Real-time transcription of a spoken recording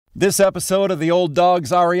This episode of the Old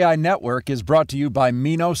Dogs REI Network is brought to you by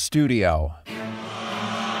Mino Studio.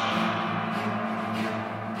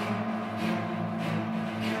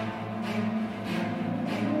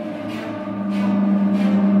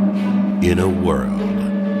 In a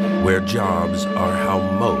world where jobs are how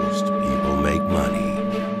most people make money,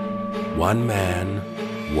 one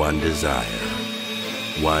man, one desire,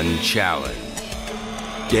 one challenge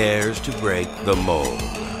dares to break the mold.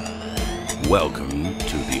 Welcome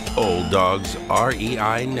to the Old Dogs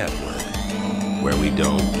REI Network, where we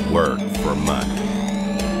don't work for money.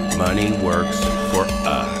 Money works for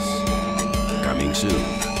us. Coming soon.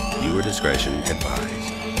 Viewer discretion advised.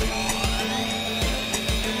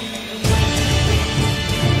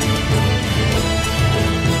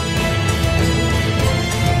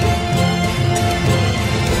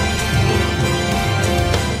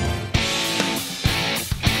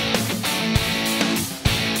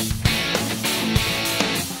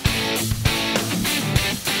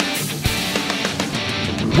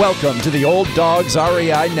 Welcome to the Old Dogs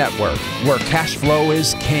REI Network, where cash flow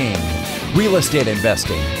is king. Real estate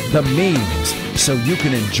investing, the means, so you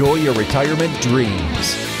can enjoy your retirement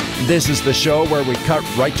dreams. This is the show where we cut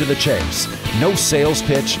right to the chase. No sales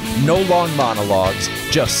pitch, no long monologues,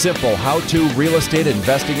 just simple how-to real estate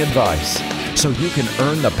investing advice, so you can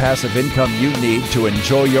earn the passive income you need to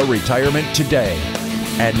enjoy your retirement today.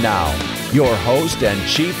 And now, your host and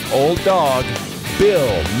chief old dog,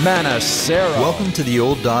 Bill Manacero. Welcome to the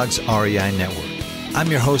Old Dogs REI Network.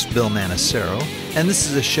 I'm your host, Bill Manacero, and this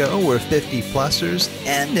is a show where 50-plussers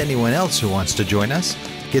and anyone else who wants to join us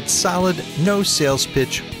get solid, no sales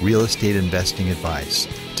pitch real estate investing advice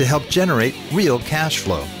to help generate real cash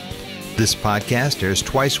flow. This podcast airs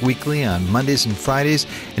twice weekly on Mondays and Fridays,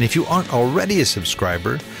 and if you aren't already a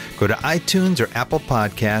subscriber, go to iTunes or Apple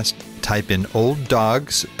Podcast, type in Old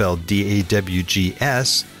Dogs, spelled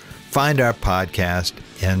D-A-W-G-S, find our podcast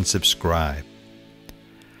and subscribe.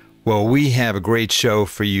 Well, we have a great show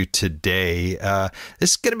for you today.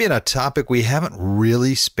 This is going to be on a topic we haven't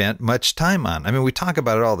really spent much time on. I mean, we talk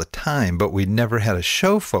about it all the time, but we never had a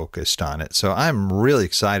show focused on it. So I'm really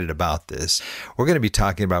excited about this. We're going to be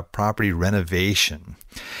talking about property renovation.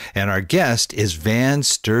 And our guest is Van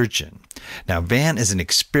Sturgeon. Now, Van is an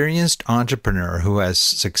experienced entrepreneur who has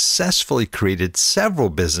successfully created several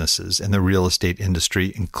businesses in the real estate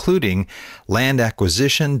industry, including land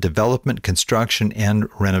acquisition, development, construction, and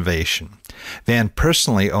renovation. Van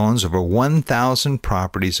personally owns over 1,000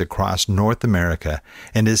 properties across North America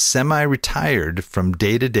and is semi-retired from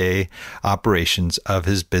day-to-day operations of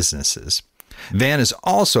his businesses. Van is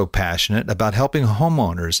also passionate about helping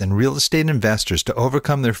homeowners and real estate investors to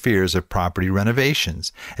overcome their fears of property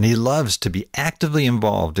renovations, and he loves to be actively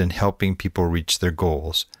involved in helping people reach their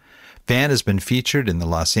goals. Van has been featured in the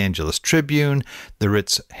Los Angeles Tribune, the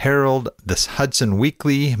Ritz Herald, the Hudson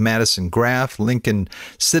Weekly, Madison Graph, Lincoln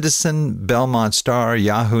Citizen, Belmont Star,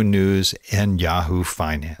 Yahoo News, and Yahoo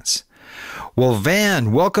Finance. Well,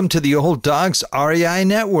 Van, welcome to the Old Dogs REI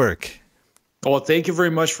Network. Well, thank you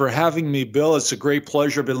very much for having me, Bill. It's a great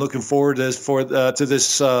pleasure. I've been looking forward to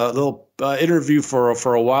this little interview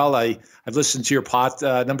for a while. I've listened to your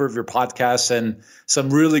number of your podcasts and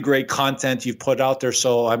some really great content you've put out there.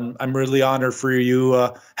 So I'm really honored for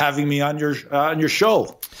you having me on your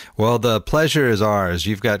show. Well, the pleasure is ours.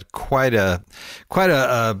 You've got quite a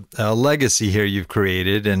legacy here you've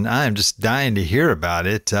created, and I'm just dying to hear about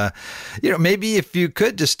it. Maybe if you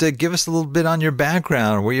could just give us a little bit on your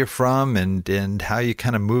background, where you're from, and how you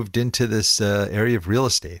kind of moved into this area of real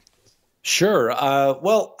estate. Sure.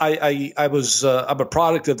 Well, I'm a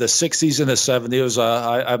product of the 60s and the 70s.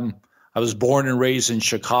 I was born and raised in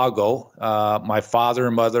Chicago. My father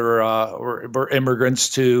and mother were immigrants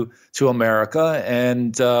to America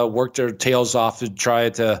and worked their tails off to try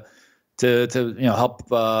to help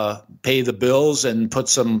pay the bills and put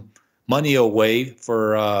some money away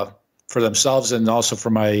for themselves and also for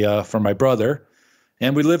my brother.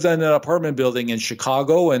 And we lived in an apartment building in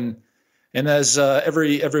Chicago, and as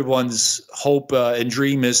everyone's hope and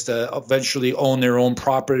dream is to eventually own their own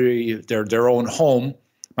property, their own home.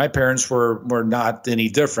 My parents were not any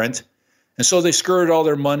different. And so they skirted all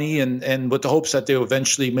their money and with the hopes that they would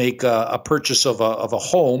eventually make a purchase of a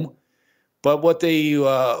home. But what they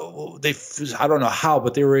I don't know how,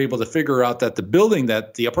 but they were able to figure out that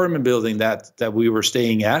the apartment building that we were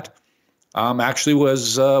staying at actually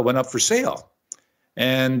went up for sale.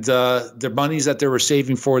 And the monies that they were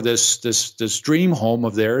saving for this dream home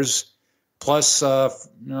of theirs, plus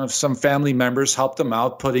some family members helped them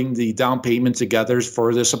out putting the down payment together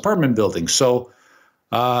for this apartment building. So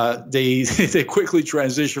they they quickly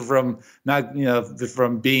transitioned from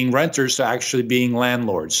from being renters to actually being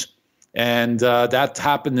landlords, and that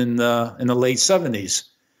happened in the late 70s.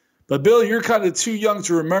 But Bill, you're kind of too young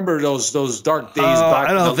to remember those dark days back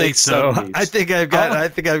I in the don't late think so. 70s. I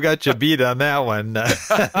think I've got you beat on that one.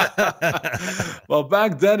 Well,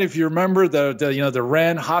 back then, if you remember the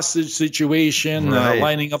Iran hostage situation, Right.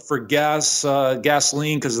 lining up for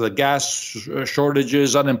gasoline because of the gas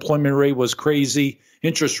shortages, unemployment rate was crazy,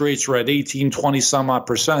 interest rates were at 18, 20 some odd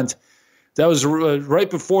percent. That was right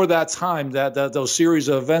before that time that those series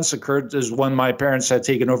of events occurred is when my parents had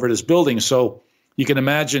taken over this building. So you can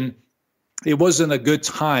imagine it wasn't a good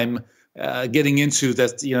time getting into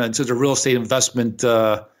that, into the real estate investment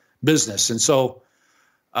business. And so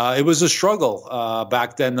it was a struggle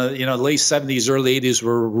back then. Late 70s, early 80s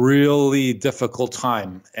were a really difficult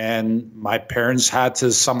time. And my parents had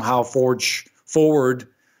to somehow forge forward.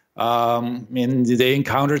 And they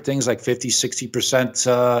encountered things like 50,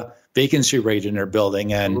 60% vacancy rate in their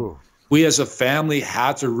building. And Ooh. we as a family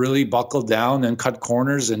had to really buckle down and cut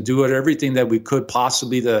corners and do everything that we could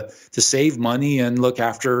possibly to save money and look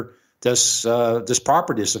after this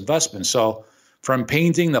property, this investment. So from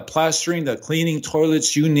painting, the plastering, the cleaning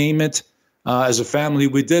toilets, you name it, as a family,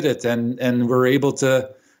 we did it, and we're able to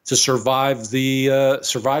survive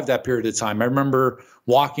that period of time. I remember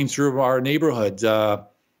walking through our neighborhood.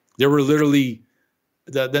 There were literally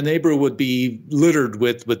the neighborhood would be littered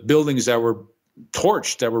with buildings that were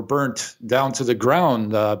torched, that were burnt down to the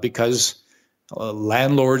ground because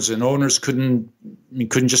landlords and owners couldn't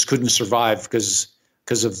survive because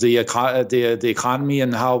of the economy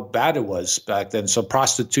and how bad it was back then. So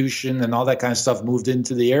prostitution and all that kind of stuff moved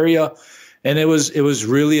into the area, and it was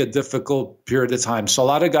really a difficult period of time. So a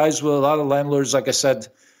lot of landlords, like I said,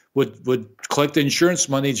 would collect insurance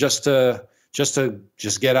money just to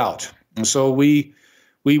get out. And so we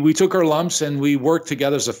took our lumps and we worked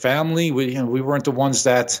together as a family. We weren't the ones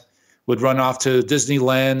that would run off to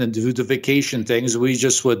Disneyland and do the vacation things. We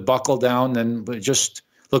just would buckle down and we just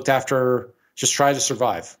looked after, just try to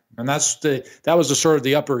survive. And that was the sort of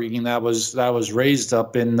the upbringing that was raised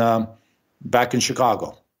up in back in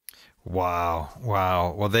Chicago. Wow.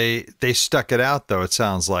 Well, they stuck it out, though. It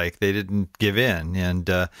sounds like they didn't give in, and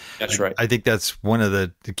That's right. I think that's one of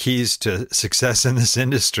the keys to success in this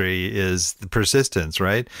industry is the persistence,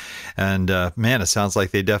 right? And man, it sounds like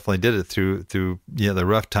they definitely did it through the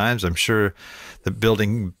rough times. I'm sure the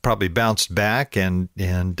building probably bounced back and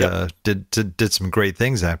Yep. did some great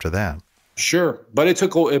things after that. Sure, but it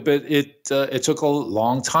took a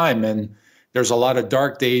long time, and there's a lot of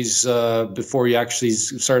dark days before you actually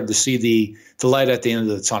started to see the light at the end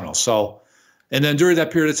of the tunnel. So, and then during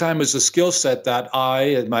that period of time was a skill set that I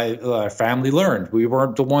and my family learned. We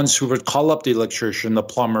weren't the ones who would call up the electrician, the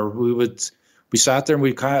plumber. We sat there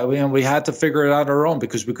and we had to figure it out on our own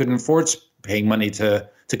because we couldn't afford paying money to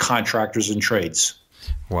contractors and trades.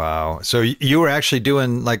 Wow. So you were actually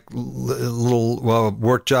doing like little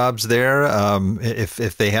work jobs there.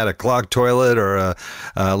 If they had a clogged toilet or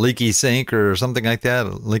a leaky sink or something like that, a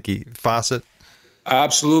leaky faucet.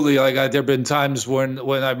 Absolutely. There've been times when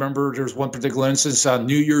I remember there was one particular instance on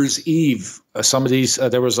New Year's Eve.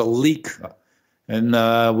 There was a leak, and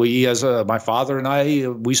my father and I,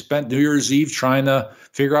 we spent New Year's Eve trying to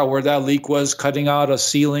figure out where that leak was, cutting out a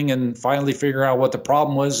ceiling, and finally figuring out what the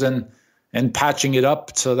problem was, and patching it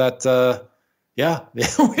up so that, we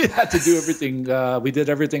had to do everything. We did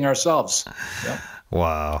everything ourselves. Yeah.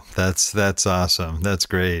 Wow. That's awesome. That's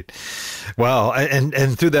great. Wow.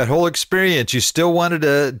 And through that whole experience, you still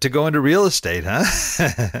wanted to go into real estate, huh?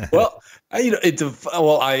 Well,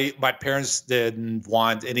 my parents didn't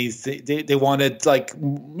want anything. They wanted,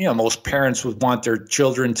 most parents would want their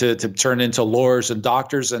children to turn into lawyers and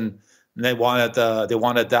doctors. And they wanted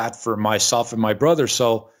that for myself and my brother.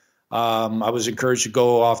 So, I was encouraged to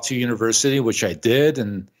go off to university, which I did,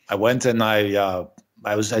 and I went and I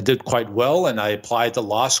did quite well, and I applied to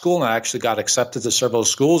law school, and I actually got accepted to several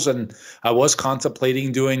schools, and I was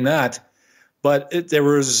contemplating doing that, but there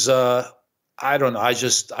was I don't know, I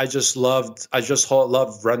just loved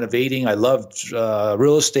renovating. I loved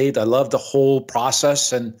real estate. I loved the whole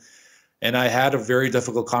process, and I had a very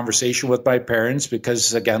difficult conversation with my parents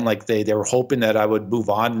because, again, like they were hoping that I would move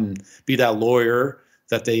on and be that lawyer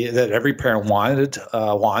that every parent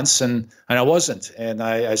wants, and I wasn't. And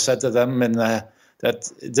I said to them, that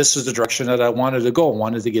this is the direction that I wanted to go. I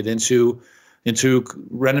wanted to get into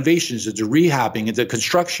renovations, into rehabbing, into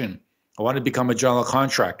construction. I wanted to become a general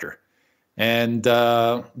contractor. And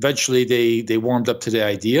eventually they warmed up to the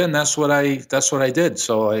idea, and that's what I did.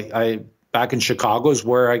 So I back in Chicago is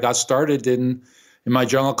where I got started in in my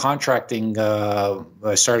general contracting,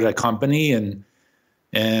 I started a company and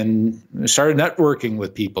started networking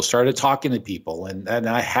with people, started talking to people, and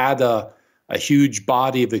I had a huge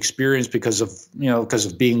body of experience because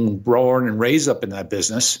of being born and raised up in that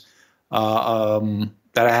business.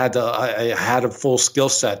 That I had a full skill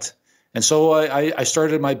set. And so I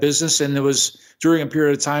started my business, and it was during a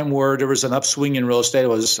period of time where there was an upswing in real estate.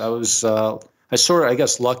 I sort of, I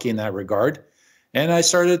guess, lucky in that regard. And I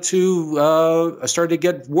started to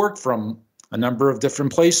get work from a number of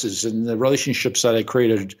different places and the relationships that I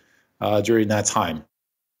created during that time.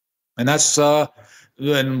 And that's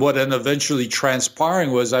and what ended eventually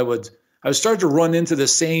transpiring was I would start to run into the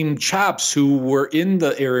same chaps who were in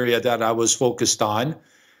the area that I was focused on,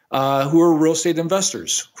 who were real estate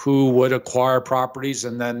investors who would acquire properties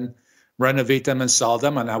and then renovate them and sell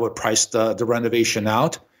them, and I would price the renovation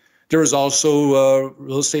out. There was also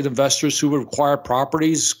real estate investors who would acquire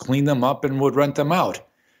properties, clean them up, and would rent them out.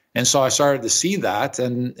 And so I started to see that,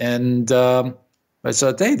 and I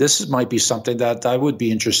said, hey, this might be something that I would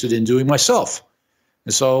be interested in doing myself.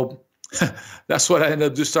 And so that's what I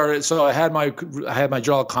ended up to start. So I had my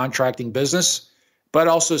general contracting business, but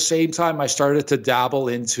also at the same time I started to dabble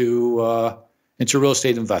into real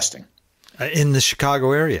estate investing. In the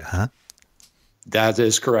Chicago area, huh? That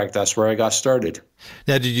is correct. That's where I got started.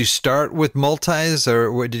 Now, did you start with multis,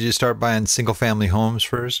 or did you start buying single family homes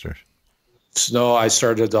first? Or? No, I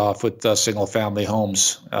started off with single family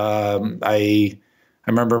homes. I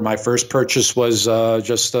remember my first purchase was a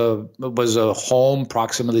home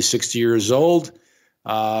approximately 60 years old.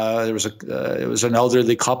 It was an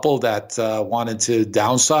elderly couple that wanted to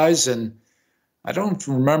downsize, and I don't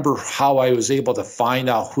remember how I was able to find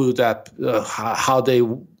out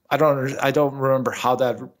I don't remember how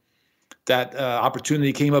that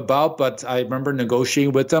opportunity came about, but I remember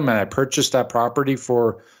negotiating with them, and I purchased that property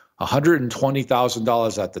for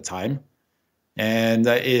 $120,000 at the time. And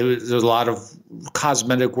there was a lot of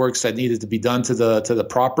cosmetic works that needed to be done to the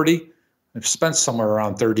property. I've spent somewhere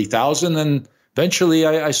around $30,000, and eventually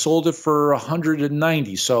I sold it for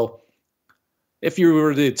 $190,000. So if you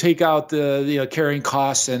were to take out the carrying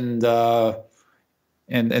costs and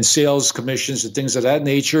sales commissions and things of that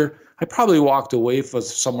nature, I probably walked away for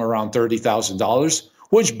somewhere around $30,000,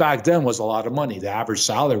 which back then was a lot of money. The average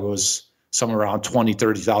salary was somewhere around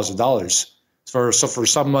 $20,000-$30,000. For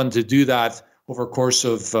someone to do that over a course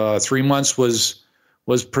of 3 months was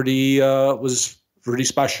pretty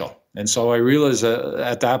special. And so I realized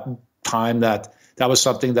at that time that was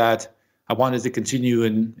something that I wanted to continue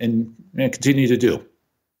and continue to do.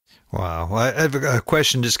 Wow. Well, I have a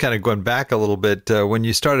question just kind of going back a little bit. When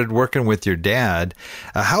you started working with your dad,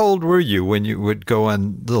 how old were you when you would go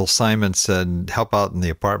on little assignments and help out in the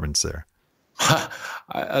apartments there?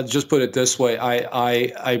 I'll just put it this way.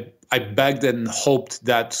 I begged and hoped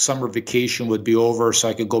that summer vacation would be over so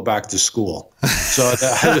I could go back to school. So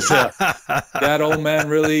that old man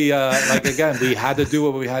really, again, we had to do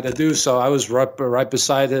what we had to do. So I was right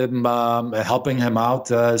beside him, helping him out,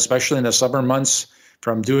 especially in the summer months,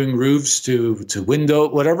 from doing roofs to window,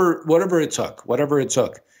 whatever it took.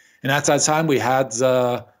 And at that time we had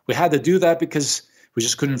to do that because we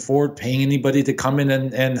just couldn't afford paying anybody to come in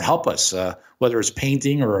and help us, whether it's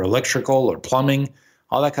painting or electrical or plumbing.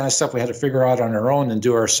 All that kind of stuff we had to figure out on our own and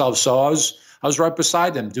do ourselves. So I was right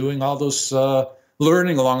beside him doing all those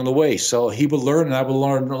learning along the way. So he would learn and I would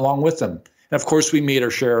learn along with him. And of course, we made our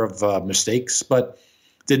share of mistakes, but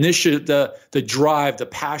the initiative, the drive, the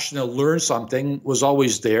passion to learn something was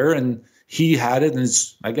always there, and he had it. And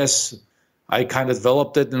I guess I kind of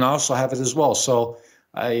developed it, and I also have it as well. So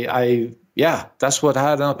that's what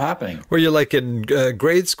ended up happening. Were you like in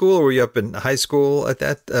grade school, or were you up in high school at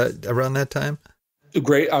that around that time?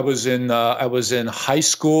 Great. I was in high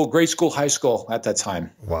school, grade school, high school at that time.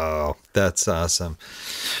 Wow, that's awesome,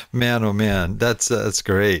 man! Oh man, that's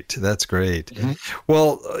great. That's great. Mm-hmm.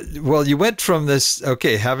 Well, you went from this,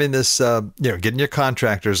 having this, getting your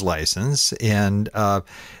contractor's license and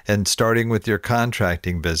starting with your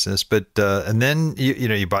contracting business, but and then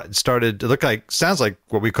you started. Sounds like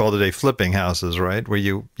what we call today flipping houses, right? Where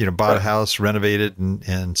you bought a house, renovated,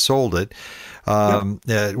 and sold it.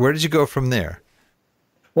 Where did you go from there?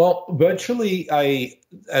 Well, eventually,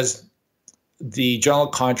 as the general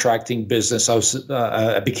contracting business,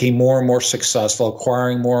 I became more and more successful,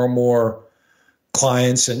 acquiring more and more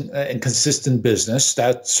clients and consistent business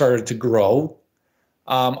that started to grow.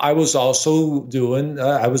 I was also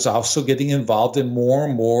getting involved in more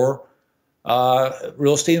and more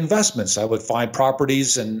real estate investments. I would find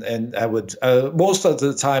properties and I would most of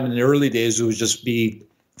the time in the early days it would just be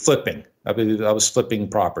flipping. I was flipping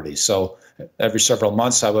properties. So every several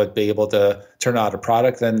months, I would be able to turn out a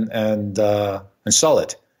product and sell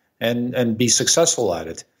it and be successful at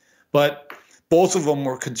it. But both of them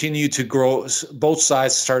were continued to grow. Both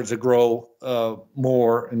sides started to grow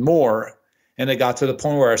more and more, and it got to the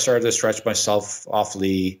point where I started to stretch myself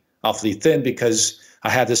awfully thin because I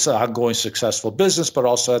had this ongoing successful business, but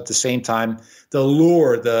also at the same time, the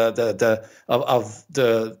lure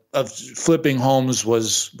of flipping homes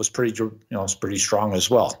was pretty was pretty strong as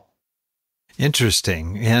well.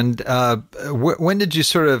 Interesting. And when did you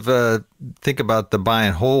sort of think about the buy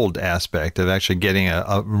and hold aspect of actually getting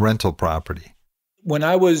a rental property? When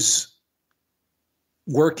I was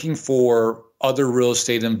working for other real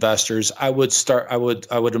estate investors, I would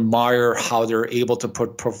admire how they're able to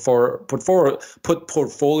put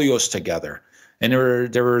portfolios together. And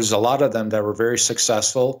there was a lot of them that were very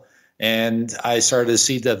successful. And I started to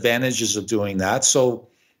see the advantages of doing that. So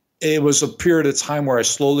it was a period of time where I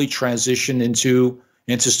slowly transitioned into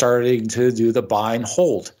starting to do the buy and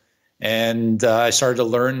hold. And I started to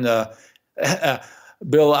learn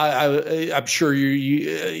Bill, I'm sure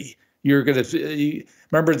you're going to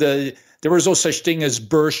remember there was no such thing as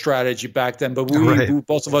BRRRR strategy back then, but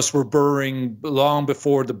both of us were BRRRing long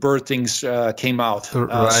before the BRRRR things came out.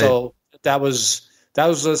 So that was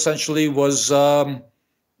essentially what I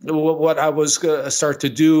was going to start to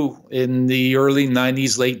do in the early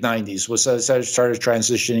 90s, late 90s, was I started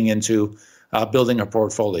transitioning into building a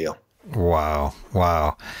portfolio. Wow.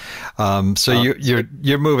 So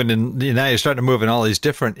you're moving in now. You're starting to move in all these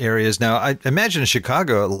different areas now. I imagine in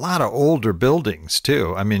Chicago, a lot of older buildings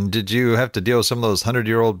too. I mean, did you have to deal with some of those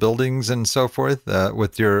 100-year-old buildings and so forth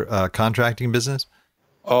with your contracting business?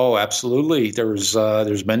 Oh, absolutely. There's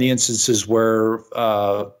many instances where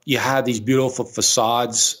you had these beautiful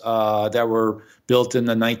facades that were built in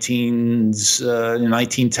the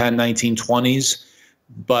 1910, 1920s.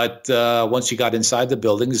 But once you got inside the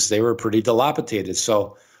buildings, they were pretty dilapidated.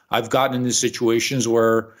 So I've gotten into situations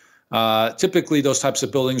where typically those types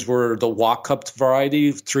of buildings were the walk-up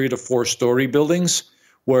variety, 3 to 4 story buildings,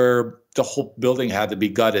 where the whole building had to be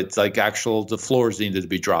gutted, like the floors needed to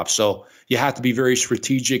be dropped. So you had to be very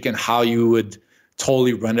strategic in how you would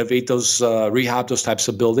totally renovate those, rehab those types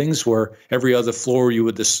of buildings, where every other floor you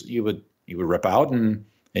would rip out and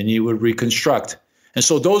you would reconstruct. And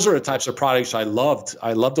so those are the types of products I loved.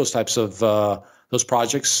 I loved those types of those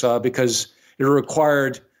projects because it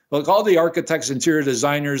required, like, all the architects, interior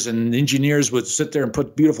designers, and engineers would sit there and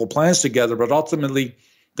put beautiful plans together, but ultimately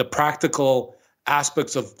the practical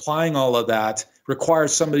aspects of applying all of that required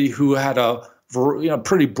somebody who had a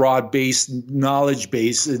pretty broad-based knowledge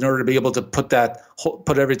base in order to be able to put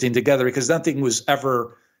everything together, because nothing was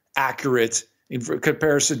ever accurate in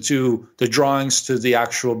comparison to the drawings to the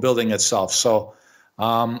actual building itself. So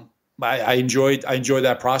I enjoyed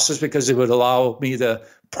that process because it would allow me to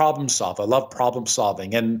problem solve. I love problem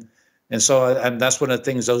solving, and that's one of the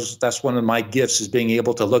things. That's one of my gifts, is being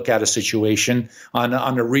able to look at a situation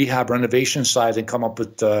on the rehab renovation side and come up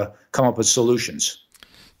with solutions.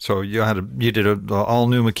 So you did all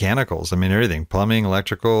new mechanicals. I mean, everything, plumbing,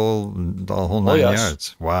 electrical, the whole 9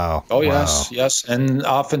 yards. Wow. Oh, wow. Yes, and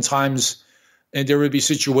oftentimes. And there would be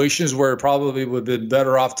situations where it probably would have been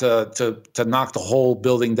better off to knock the whole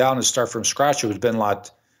building down and start from scratch. It would have been a lot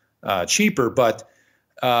cheaper, but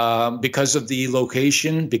because of the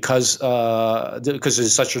location, because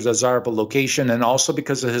it's such a desirable location, and also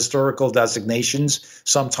because of historical designations,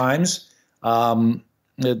 sometimes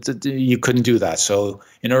you couldn't do that. So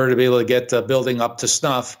in order to be able to get the building up to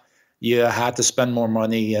snuff, you had to spend more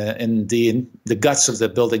money in the guts of the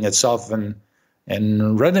building itself and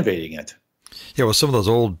renovating it. Yeah, well, some of those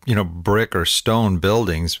old, brick or stone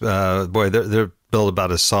buildings, boy, they're built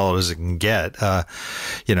about as solid as it can get. I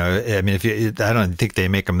mean, I don't think they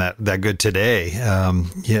make them that good today.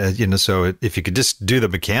 So if you could just do the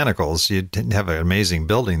mechanicals, you'd have an amazing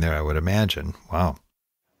building there, I would imagine. Wow.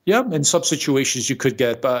 Yeah, in some situations you could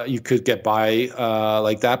get by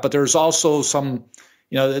like that, but there's also some.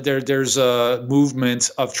 There's a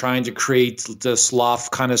movement of trying to create this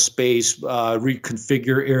loft kind of space,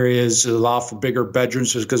 reconfigure areas, allow for bigger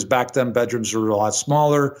bedrooms, because back then bedrooms were a lot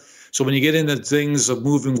smaller. So when you get into things of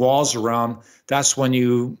moving walls around, that's when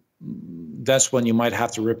you might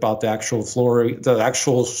have to rip out the actual floor, the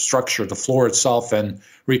actual structure, the floor itself, and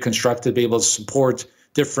reconstruct it to be able to support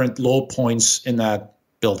different low points in that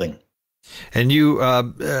building. And you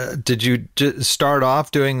did you start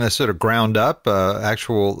off doing the sort of ground up,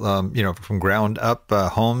 actual, from ground up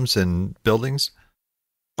homes and buildings?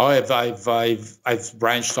 Oh, I've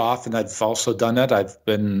branched off, and I've also done that. I've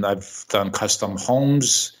done custom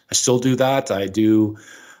homes. I still do that. I do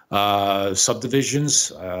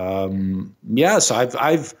subdivisions. Yes,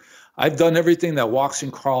 I've done everything that walks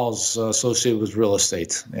and crawls associated with real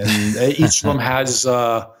estate, and each of them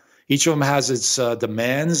has its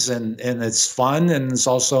demands, and it's fun, and it's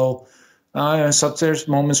also there's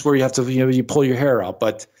moments where you have to you pull your hair out,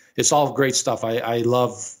 but it's all great stuff. I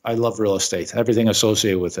love real estate, everything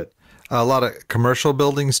associated with it. A lot of commercial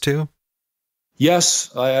buildings too.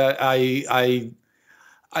 Yes, I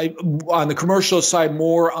on the commercial side,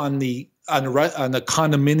 more on the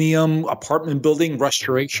condominium apartment building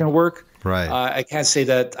restoration work. Right. I can't say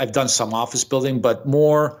that I've done some office building, but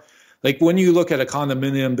more like when you look at a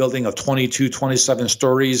condominium building of 22, 27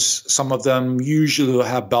 stories, some of them usually will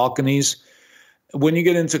have balconies. When you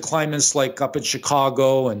get into climates like up in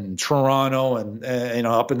Chicago and Toronto and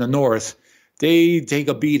up in the north, they take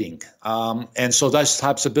a beating. And so those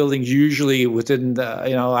types of buildings usually within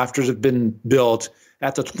after they've been built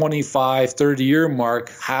at the 25, 30-year mark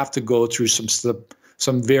have to go through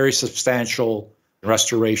some very substantial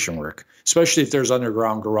restoration work, especially if there's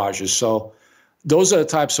underground garages. So those are the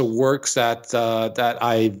types of works that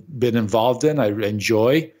I've been involved in. I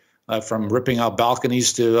enjoy, from ripping out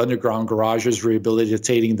balconies to underground garages,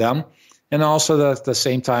 rehabilitating them. And also at the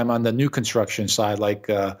same time on the new construction side, like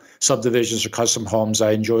subdivisions or custom homes,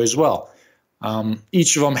 I enjoy as well.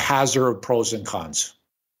 Each of them has their pros and cons.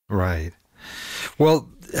 Right. Well,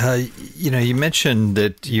 you mentioned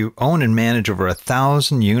that you own and manage over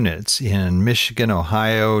 1,000 units in Michigan,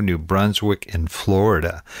 Ohio, New Brunswick, and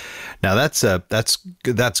Florida. Now that's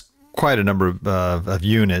quite a number of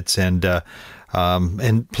units, and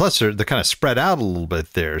plus they're kind of spread out a little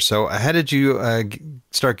bit there. So how did you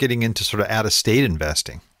start getting into sort of out-of-state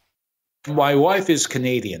investing? My wife is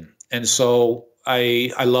Canadian, and so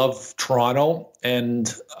I love Toronto,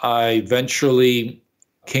 and I eventually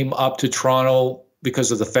came up to Toronto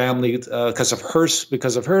because of the family, because of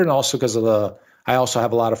her, and also because of I also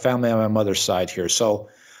have a lot of family on my mother's side here. So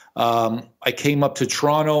I came up to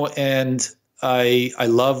Toronto, and I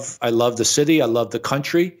love the city, I love the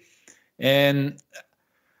country, and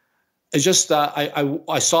it's just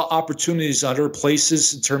I saw opportunities in other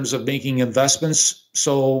places in terms of making investments.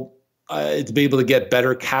 So to be able to get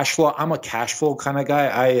better cash flow, I'm a cash flow kind of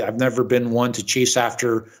guy. I've never been one to chase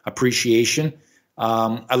after appreciation.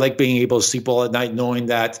 I like being able to sleep well at night knowing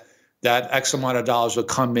that X amount of dollars will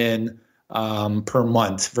come in per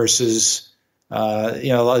month versus,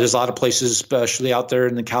 there's a lot of places, especially out there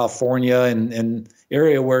in California and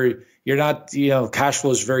area where you're not, cash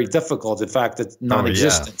flow is very difficult. In fact, it's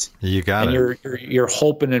non-existent. Oh, yeah. You got it. And you're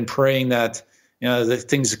hoping and praying that, the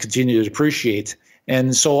things continue to depreciate.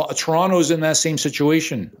 And so Toronto is in that same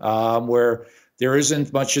situation where there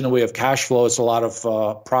isn't much in the way of cash flow. It's a lot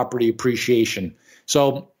of property appreciation.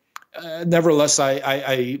 So, nevertheless, I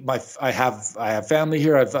have family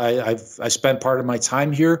here. I spent part of my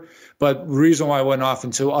time here, but the reason why I went off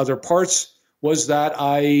into other parts was that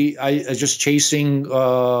I just chasing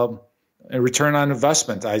a return on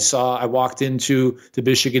investment. I walked into the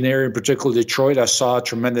Michigan area, in particular Detroit. I saw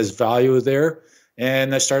tremendous value there,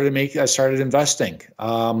 and I started investing.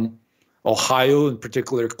 Ohio, in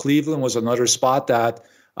particular Cleveland, was another spot that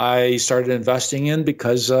I started investing in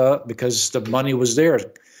because the money was there.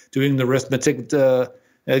 Doing the arithmetic,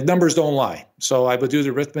 numbers don't lie. So I would do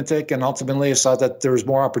the arithmetic, and ultimately I saw that there was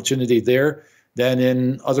more opportunity there than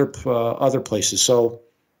in other places. So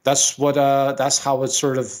that's how it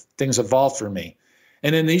sort of things evolved for me.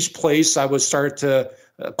 And in each place, I would start to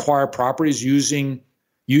acquire properties using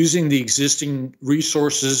the existing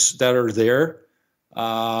resources that are there.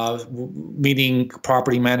 Meaning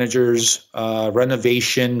property managers,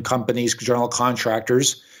 renovation companies, general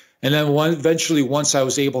contractors. And then eventually, once I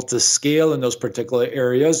was able to scale in those particular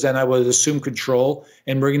areas, then I would assume control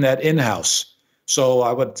and bring that in-house. So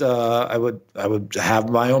I would have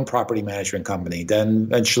my own property management company. Then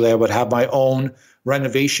eventually I would have my own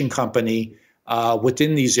renovation company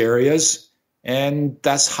within these areas. And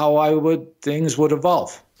that's how things would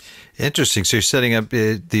evolve. Interesting. So you're setting up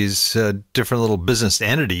these different little business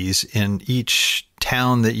entities in each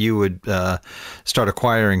town that you would start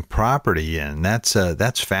acquiring property in. That's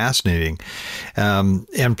fascinating.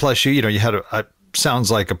 And plus, you had a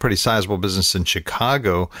sounds like a pretty sizable business in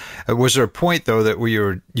Chicago. Was there a point though that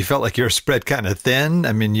you felt like you were spread kind of thin?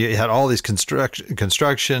 I mean, you had all these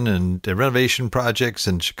construction and renovation projects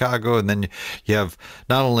in Chicago, and then you have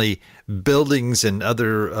not only buildings and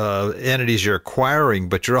other entities you're acquiring,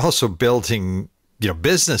 but you're also building,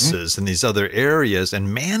 businesses in these other areas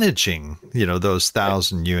and managing, those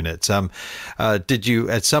 1,000 units. Did you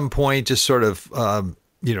at some point just sort of,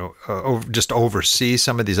 just oversee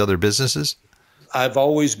some of these other businesses? I've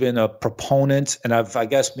always been a proponent, and I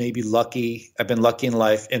guess maybe lucky. I've been lucky in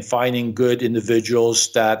life in finding good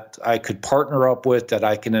individuals that I could partner up with, that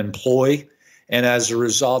I can employ, and as a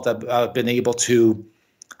result, I've been able to.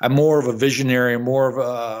 I'm more of a visionary, more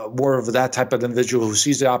of that type of individual who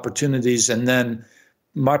sees the opportunities, and then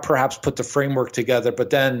might perhaps put the framework together, but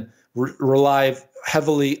then rely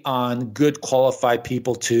heavily on good qualified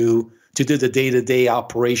people to do the day-to-day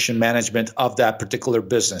operation management of that particular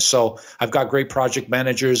business. So I've got great project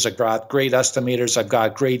managers, I've got great estimators, I've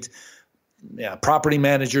got great property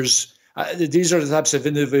managers. These are the types of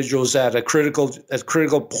individuals at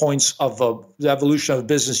critical points of the evolution of a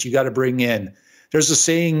business you got to bring in. There's a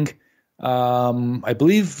saying, I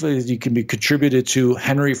believe you can be contributed to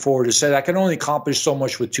Henry Ford, who said, I can only accomplish so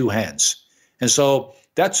much with two hands. And so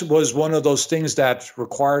that was one of those things that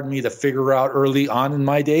required me to figure out early on in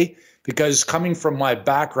my day, because coming from my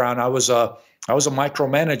background, I was a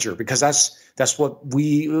micromanager, because that's what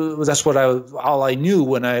all I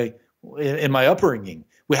knew in my upbringing.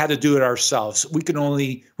 We had to do it ourselves. We're the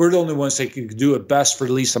only ones that could do it best for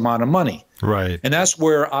the least amount of money. Right. And that's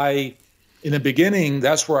where in the beginning,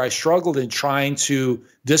 that's where I struggled in trying to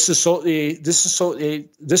disassociate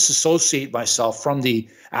myself from the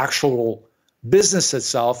actual business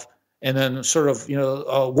itself, and then sort of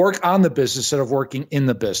work on the business instead of working in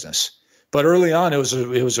the business. But early on, it was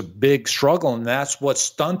a big struggle, and that's what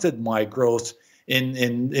stunted my growth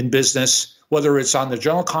in business, whether it's on the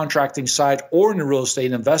general contracting side or in the real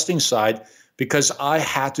estate investing side, because I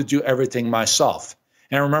had to do everything myself.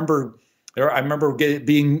 And I remember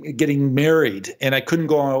getting married, and I couldn't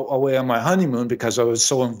go away on my honeymoon because I was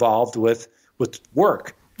so involved with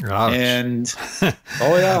work. Ouch. And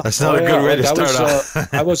oh yeah, that's not a good way to start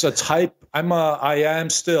off. I was a type. I am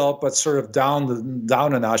still, but sort of down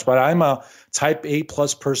a notch. But I'm a type A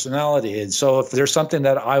plus personality, and so if there's something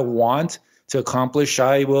that I want to accomplish,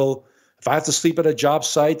 I will. If I have to sleep at a job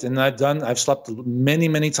site, and I've slept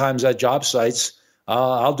many times at job sites.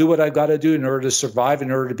 I'll do what I've got to do in order to survive, in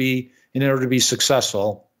order to be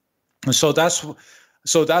successful. And so that's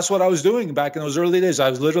what I was doing back in those early days.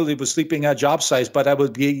 I was sleeping at job sites, but I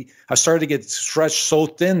started to get stretched so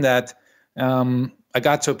thin that I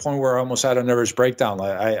got to a point where I almost had a nervous breakdown.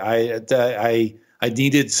 I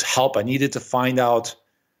needed help. I needed to find out.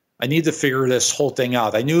 I needed to figure this whole thing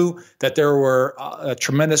out. I knew that there were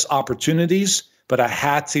tremendous opportunities, but I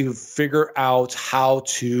had to figure out how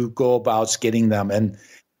to go about getting them. And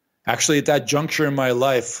actually, at that juncture in my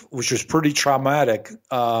life, which was pretty traumatic,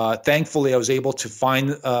 thankfully, I was able to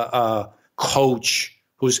find a coach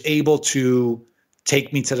who was able to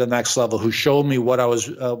take me to the next level, who showed me what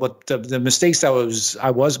the mistakes I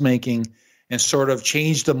was making, and sort of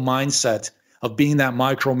changed the mindset of being that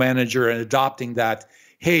micromanager and adopting that.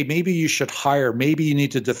 Hey, maybe you should hire. Maybe you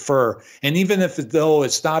need to defer. And even though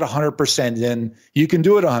it's not 100%, then you can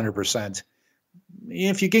do it 100%.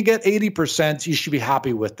 If you can get 80%, you should be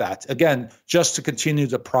happy with that. Again, just to continue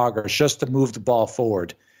the progress, just to move the ball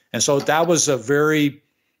forward. And so that was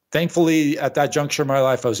thankfully at that juncture in my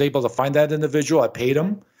life, I was able to find that individual. I paid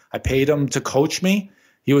him to coach me.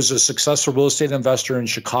 He was a successful real estate investor in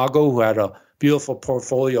Chicago who had a beautiful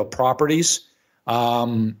portfolio of properties.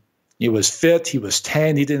 He was fit. He was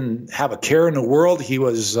tan. He didn't have a care in the world. He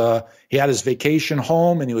had his vacation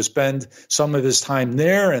home, and he would spend some of his time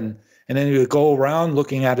there, and then he would go around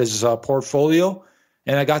looking at his portfolio.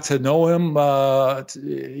 And I got to know him.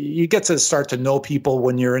 You get to start to know people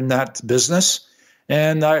when you're in that business.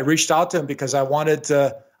 And I reached out to him because I wanted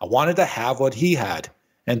to have what he had.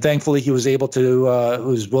 And thankfully, he was able to.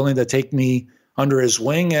 Was willing to take me under his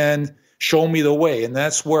wing and show me the way. And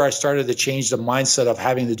that's where I started to change the mindset of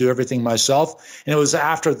having to do everything myself. And it was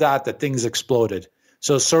after that things exploded.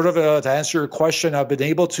 So sort of to answer your question, I've been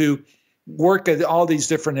able to work at all these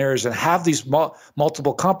different areas and have these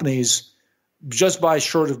multiple companies just by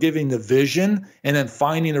sort of giving the vision and then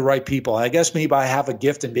finding the right people. I guess maybe I have a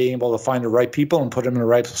gift in being able to find the right people and put them in the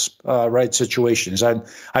right situations.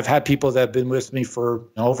 I've had people that have been with me for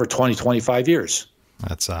over 20, 25 years.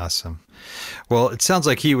 That's awesome. Well, it sounds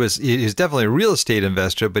like he's definitely a real estate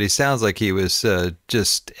investor, but he sounds like he was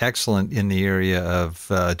just excellent in the area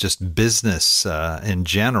of just business in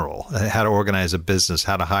general, how to organize a business,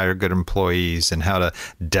 how to hire good employees, and how to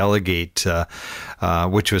delegate,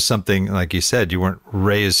 which was something, like you said, you weren't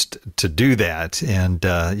raised to do that, and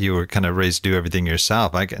you were kind of raised to do everything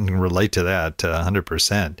yourself. I can relate to that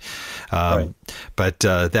 100%. Right. But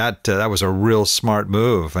that was a real smart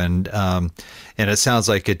move, and it sounds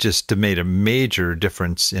like it just made a major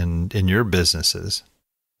difference in your businesses.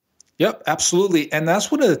 Yep, absolutely. And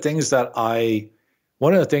that's one of the things that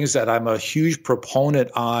I'm a huge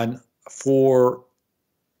proponent on for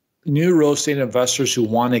new real estate investors who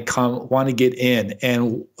want to get in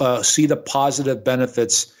and see the positive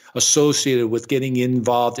benefits associated with getting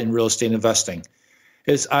involved in real estate investing.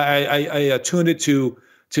 Is I tune it to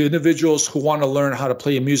individuals who want to learn how to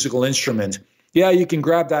play a musical instrument. Yeah, you can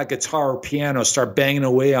grab that guitar or piano, start banging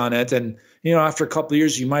away on it, and after a couple of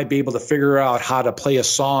years, you might be able to figure out how to play a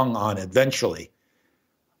song on it eventually.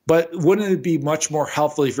 But wouldn't it be much more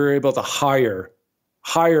helpful if you're able to hire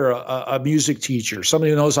a music teacher,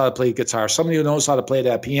 somebody who knows how to play guitar, somebody who knows how to play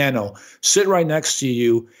that piano, sit right next to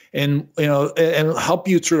you and help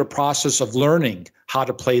you through the process of learning how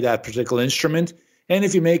to play that particular instrument. And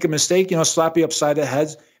if you make a mistake, slap you upside the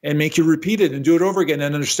head and make you repeat it and do it over again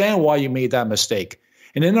and understand why you made that mistake.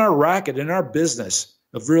 And in our racket, in our business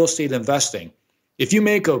of real estate investing, if you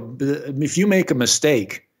make a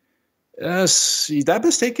mistake, that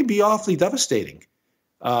mistake can be awfully devastating.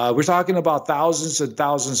 We're talking about thousands and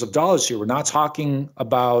thousands of dollars here. We're not talking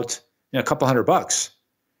about a couple $100.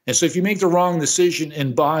 And so if you make the wrong decision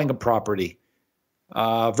in buying a property,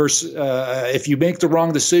 versus if you make the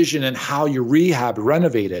wrong decision in how you rehab,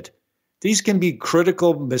 renovate it, these can be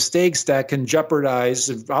critical mistakes that can jeopardize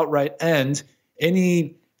and outright end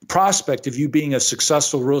any prospect of you being a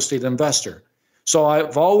successful real estate investor. So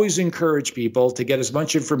I've always encouraged people to get as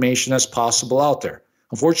much information as possible out there.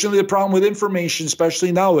 Unfortunately, the problem with information,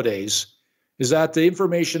 especially nowadays, is that the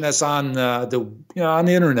information that's on on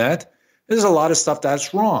the internet, there's a lot of stuff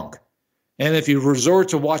that's wrong. And if you resort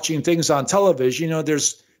to watching things on television,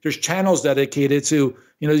 there's channels dedicated to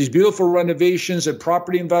these beautiful renovations and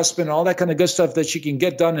property investment, all that kind of good stuff that you can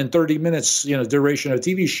get done in 30 minutes, duration of a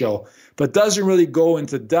TV show, but doesn't really go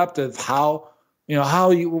into depth of how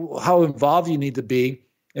involved you need to be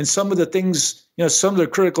and some of the things, some of the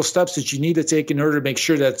critical steps that you need to take in order to make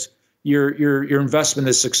sure that your investment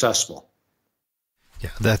is successful. Yeah,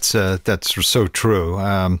 that's so true.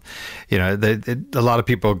 A lot of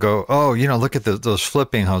people go, oh, look at those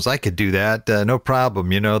flipping homes. I could do that, no problem.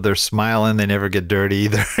 They're smiling, they never get dirty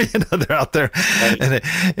either. They're out there, right.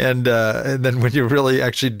 and then when you really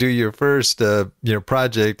actually do your first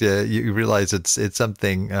project, you realize it's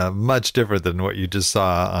something much different than what you just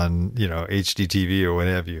saw on HDTV or what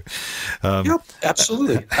have you. Yep,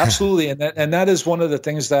 absolutely, and that is one of the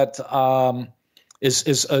things that.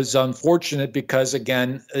 Is unfortunate because,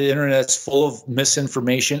 again, the internet's full of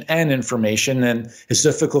misinformation and information, and it's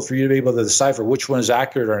difficult for you to be able to decipher which one is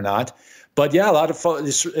accurate or not. But yeah, there's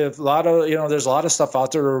a lot of stuff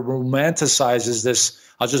out there that romanticizes this.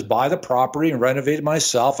 I'll just buy the property and renovate it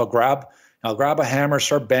myself. I'll grab a hammer,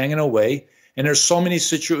 start banging away. And there's so many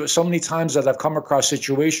times that I've come across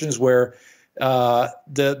situations where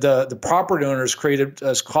the property owners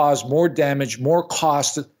has caused more damage, more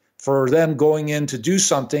cost for them going in to do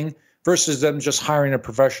something versus them just hiring a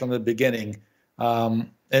professional in the beginning.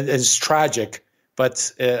 And it's tragic,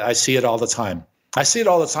 but I see it all the time. I see it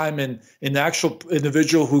all the time in the actual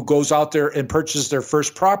individual who goes out there and purchases their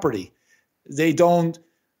first property. They don't,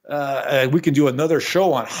 we can do another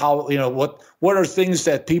show on how, what are things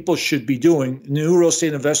that people should be doing, new real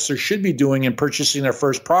estate investors should be doing in purchasing their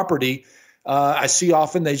first property. I see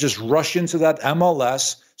often they just rush into that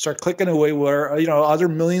MLS, start clicking away where, other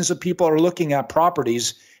millions of people are looking at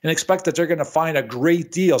properties and expect that they're going to find a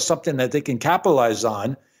great deal, something that they can capitalize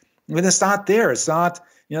on. When it's not there, it's not,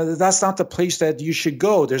 that's not the place that you should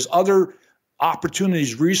go. There's other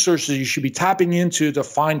opportunities, resources you should be tapping into to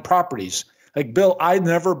find properties. Like Bill, I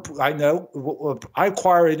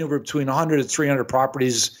acquire anywhere between 100 to 300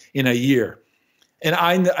 properties in a year. And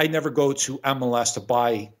I never go to MLS to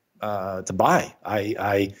buy.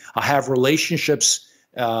 I have relationships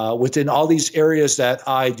within all these areas that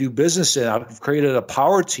I do business in. I've created a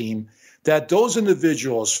power team that those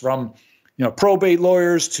individuals from probate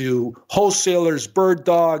lawyers to wholesalers, bird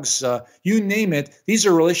dogs, you name it. These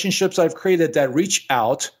are relationships I've created that reach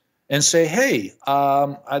out and say, hey,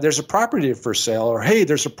 there's a property for sale, or hey,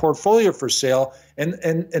 there's a portfolio for sale. And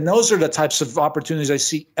those are the types of opportunities I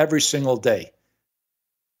see every single day.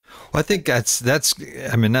 Well, I think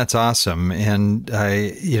that's awesome. And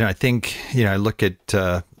I think, I look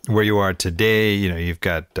at where you are today. You've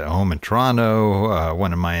got a home in Toronto,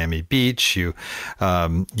 one in Miami Beach. You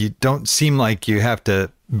don't seem like you have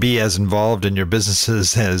to be as involved in your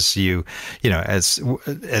businesses as as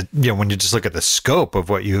when you just look at the scope of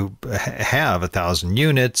what you have, 1,000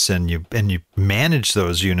 units, and you manage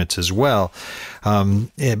those units as well.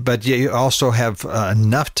 But you also have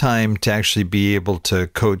enough time to actually be able to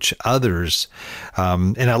coach others.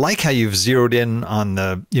 And I like how you've zeroed in on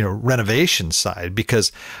the renovation side,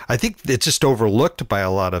 because I think it's just overlooked by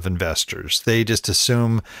a lot of investors. They just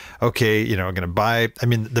assume, okay, I'm going to buy. I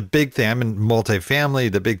mean, the big thing, I'm in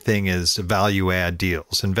multifamily. The big thing is value add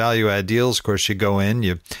deals. And value add deals, of course, you go in,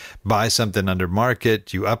 you buy something under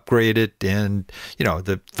market, you upgrade it, and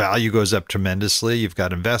the value goes up tremendously. You've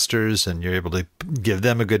got investors, and you're able to give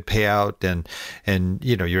them a good payout, and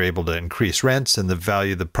you're able to increase rents, and the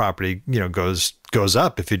value of the property goes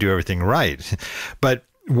up if you do everything right. But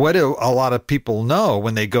what a lot of people know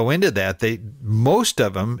when they go into that, most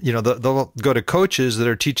of them, they'll go to coaches that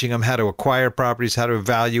are teaching them how to acquire properties, how to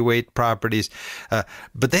evaluate properties,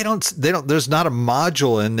 but they don't. There's not a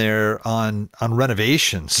module in there on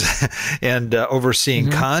renovations and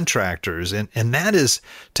overseeing contractors, and that is,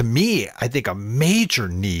 to me, I think, a major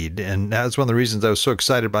need, and that's one of the reasons I was so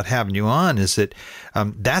excited about having you on, is that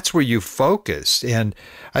that's where you focus. And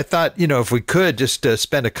I thought, if we could just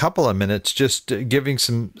spend a couple of minutes just giving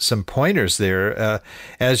some pointers there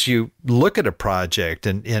as you look at a project,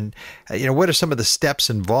 and what are some of the steps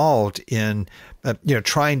involved in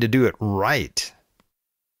trying to do it right.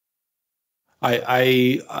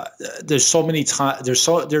 There's so many times.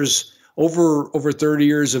 There's over 30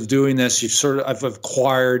 years of doing this. I've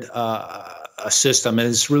acquired a system, and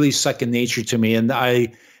it's really second nature to me. And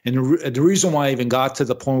the reason why I even got to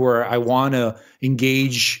the point where I want to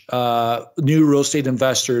engage new real estate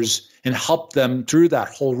investors and help them through that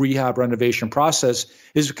whole rehab renovation process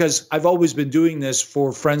is because I've always been doing this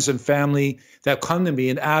for friends and family that come to me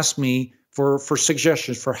and ask me for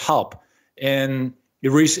suggestions, for help. And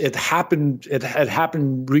it had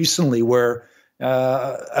happened recently where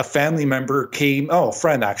a family member a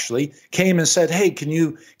friend actually came and said, "Hey, can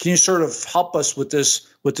you sort of help us with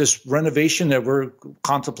this renovation that we're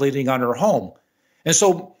contemplating on our home?" And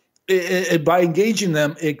so by engaging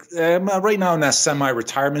them, I'm right now in that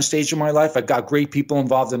semi-retirement stage of my life. I've got great people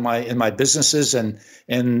involved in my businesses,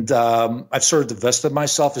 and I've sort of divested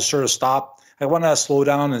myself to sort of stop. I want to slow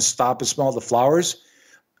down and stop and smell the flowers.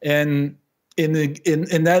 And in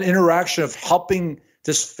that interaction of helping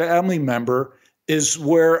this family member is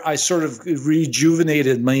where I sort of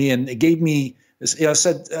rejuvenated me, and it gave me. I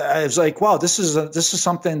was like, wow, this is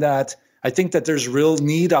something that I think that there's real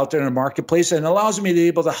need out there in the marketplace, and it allows me to be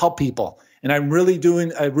able to help people. And I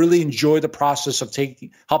really enjoy the process of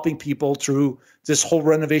helping people through this whole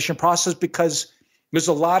renovation process, because there's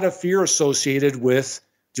a lot of fear associated with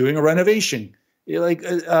doing a renovation. We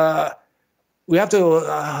have to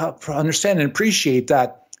understand and appreciate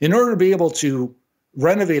that in order to be able to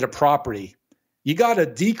renovate a property, you got to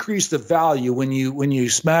decrease the value when you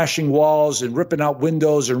smashing walls and ripping out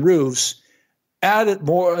windows and roofs. Add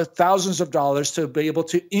more thousands of dollars to be able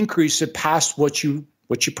to increase it past what you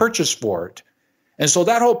purchased for it. And so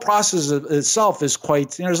that whole process itself is quite,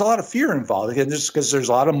 there's a lot of fear involved, again, just because there's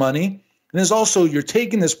a lot of money. And there's also, you're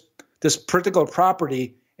taking this particular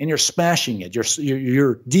property and you're smashing it.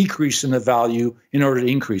 You're decreasing the value in order to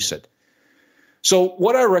increase it. So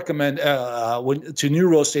what I recommend to new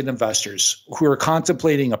real estate investors who are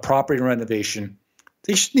contemplating a property renovation,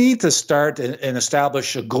 they need to start and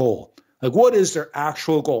establish a goal. Like, what is their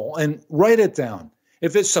actual goal? And write it down.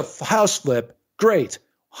 If it's a house flip, great.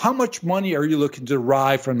 How much money are you looking to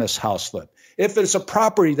derive from this house flip? If it's a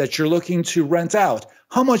property that you're looking to rent out,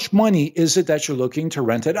 how much money is it that you're looking to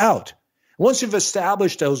rent it out? Once you've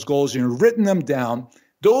established those goals and you've written them down,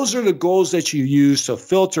 those are the goals that you use to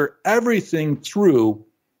filter everything through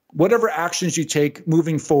whatever actions you take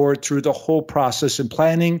moving forward through the whole process in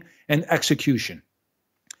planning and execution.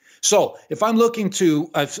 So if I'm looking to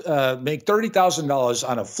make $30,000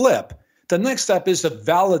 on a flip, the next step is to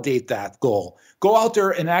validate that goal. Go out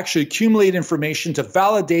there and actually accumulate information to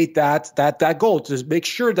validate that goal, to make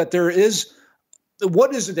sure that there is,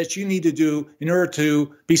 what is it that you need to do in order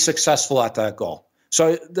to be successful at that goal.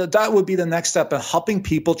 So that would be the next step in helping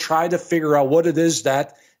people try to figure out what it is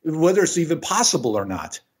whether it's even possible or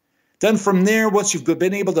not. Then from there, once you've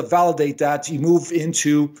been able to validate that, you move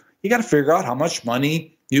into, you got to figure out how much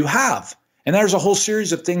money you have. And there's a whole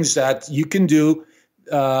series of things that you can do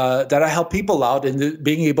that I help people out in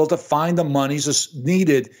being able to find the monies that's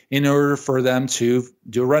needed in order for them to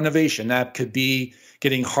do a renovation. That could be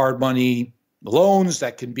getting hard money loans,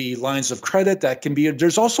 that can be lines of credit, that can be,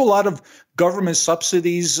 there's also a lot of government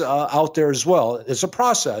subsidies out there as well. It's a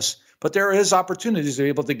process, but there is opportunities to be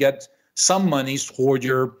able to get some monies toward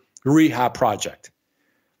your rehab project.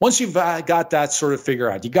 Once you've got that sort of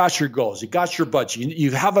figured out, you got your goals, you got your budget,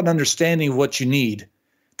 you have an understanding of what you need,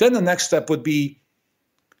 then the next step would be,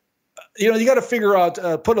 you got to figure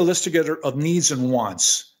out, put a list together of needs and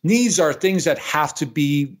wants. Needs are things that have to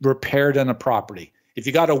be repaired on a property. If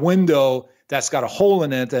you got a window that's got a hole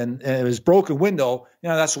in it and it was broken window,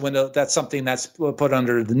 that's a window, that's something that's put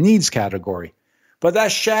under the needs category. But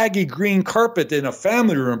that shaggy green carpet in a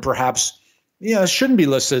family room, perhaps, shouldn't be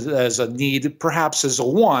listed as a need, perhaps as a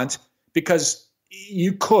want, because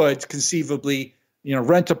you could conceivably,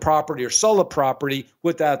 rent a property or sell a property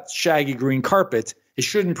with that shaggy green carpet. It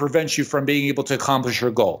shouldn't prevent you from being able to accomplish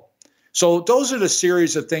your goal. So those are the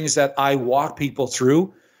series of things that I walk people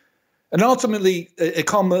through. And ultimately,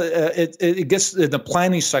 it gets in the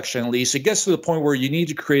planning section, at least, it gets to the point where you need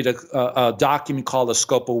to create a document called a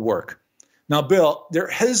scope of work. Now, Bill, there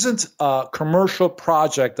isn't a commercial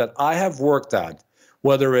project that I have worked on,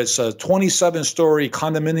 whether it's a 27-story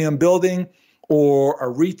condominium building or a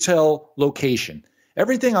retail location.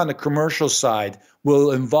 Everything on the commercial side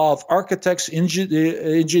will involve architects,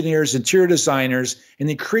 engineers, interior designers, and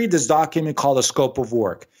they create this document called a scope of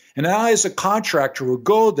work. And I, as a contractor, would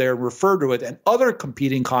go there, refer to it, and other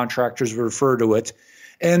competing contractors would refer to it,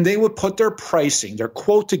 and they would put their pricing, their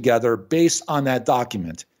quote together based on that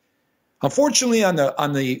document. Unfortunately, on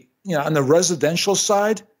the residential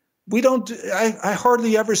side, I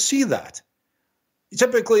hardly ever see that.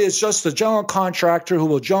 Typically, it's just the general contractor who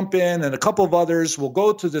will jump in, and a couple of others will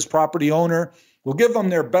go to this property owner, will give them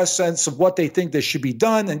their best sense of what they think they should be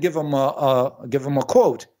done, and give them a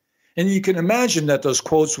quote. And you can imagine that those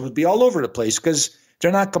quotes would be all over the place because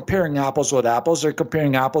they're not comparing apples with apples; they're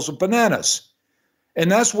comparing apples with bananas. And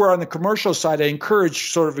that's where on the commercial side, I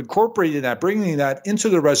encourage sort of incorporating that, bringing that into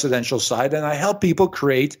the residential side, and I help people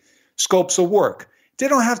create scopes of work. They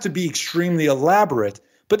don't have to be extremely elaborate,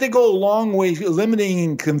 but they go a long way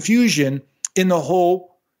eliminating confusion in the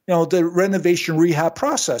whole, the renovation rehab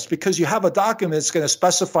process, because you have a document that's going to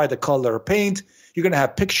specify the color of paint. You're going to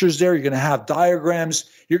have pictures there. You're going to have diagrams.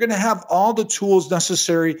 You're going to have all the tools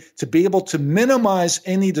necessary to be able to minimize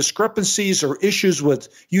any discrepancies or issues with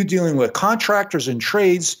you dealing with contractors and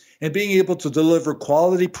trades and being able to deliver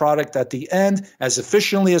quality product at the end as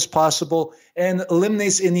efficiently as possible and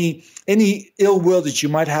eliminates any ill will that you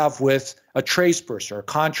might have with a tradesperson or a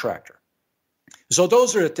contractor. So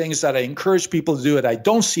those are the things that I encourage people to do that I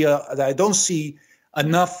don't see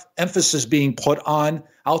enough emphasis being put on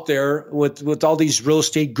out there with all these real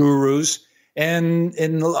estate gurus. And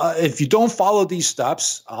if you don't follow these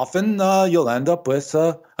steps, often you'll end up with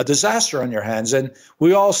a disaster on your hands. And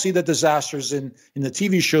we all see the disasters in the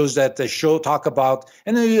TV shows that the show talk about,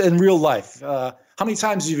 and in real life. How many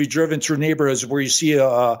times have you driven through neighborhoods where you see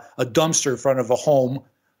a dumpster in front of a home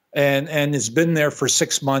and it's been there for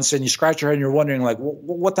 6 months, and you scratch your head and you're wondering, like,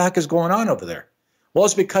 what the heck is going on over there? Well,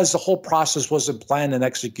 it's because the whole process wasn't planned and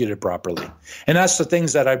executed properly. And that's the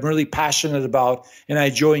things that I'm really passionate about, and I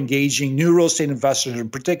enjoy engaging new real estate investors in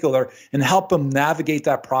particular and help them navigate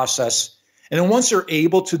that process. And then once they're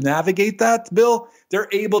able to navigate that, Bill, they're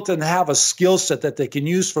able to have a skill set that they can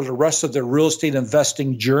use for the rest of their real estate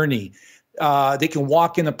investing journey. They can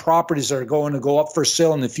walk into properties that are going to go up for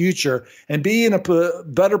sale in the future and be in a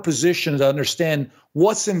better position to understand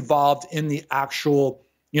what's involved in the actual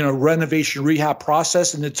renovation rehab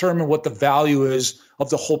process and determine what the value is of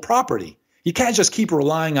the whole property. You can't just keep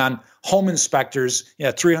relying on home inspectors,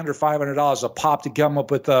 $300, $500 a pop to come up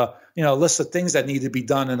with a list of things that need to be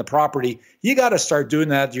done in the property. You got to start doing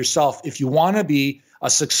that yourself if you want to be a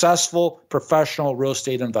successful professional real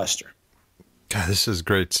estate investor. God, this is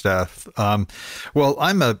great stuff. Well,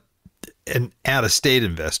 I'm an out-of-state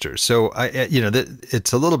investor, so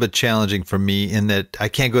it's a little bit challenging for me in that I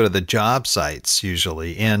can't go to the job sites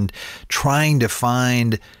usually, and trying to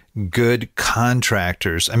find good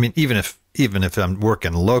contractors. I mean, even if I'm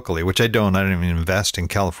working locally, which I don't even invest in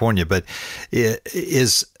California, but it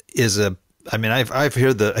is a. I mean, I've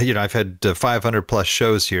heard I've had 500 plus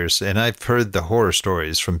shows here, and I've heard the horror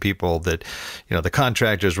stories from people that, the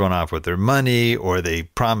contractors run off with their money, or they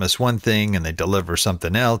promise one thing and they deliver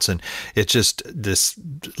something else. And it's just this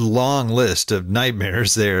long list of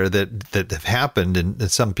nightmares there that have happened in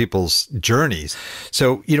some people's journeys.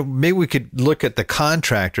 So, maybe we could look at the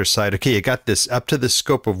contractor side. Okay, you got this up to the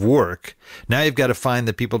scope of work. Now you've got to find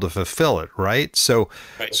the people to fulfill it, right? So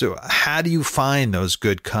how do you find those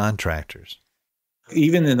good contractors?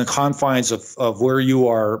 Even in the confines of where you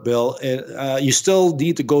are, Bill, you still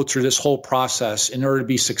need to go through this whole process in order to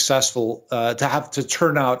be successful, to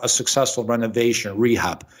turn out a successful renovation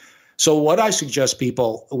rehab. So what I suggest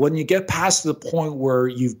people, when you get past the point where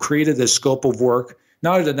you've created a scope of work,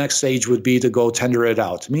 now the next stage would be to go tender it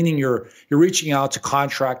out, meaning you're reaching out to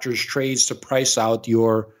contractors, trades to price out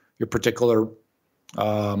your particular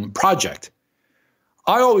project.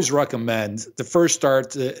 I always recommend the first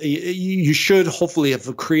start, you should hopefully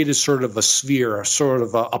have created sort of a sphere, a sort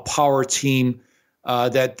of a power team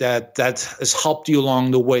that has helped you along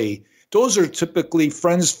the way. Those are typically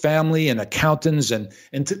friends, family, and accountants and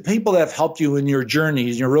people that have helped you in your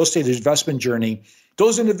journey, in your real estate investment journey.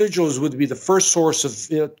 Those individuals would be the first source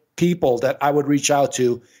of people that I would reach out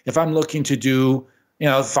to if I'm looking to do,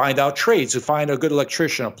 find out trades, to find a good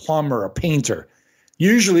electrician, a plumber, a painter.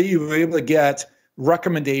 Usually you'll be able to get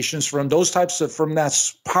recommendations from from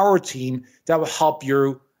that power team that will help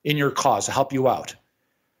you in your cause, help you out.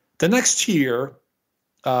 The next tier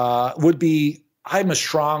would be, I'm a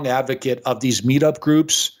strong advocate of these meetup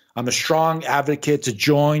groups. I'm a strong advocate to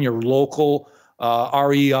join your local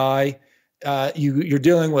REI. You're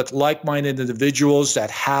dealing with like-minded individuals that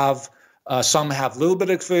have, some have a little bit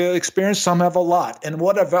of experience, some have a lot. And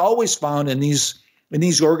what I've always found in these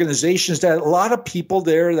organizations, that a lot of people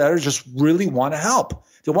there that are just really want to help.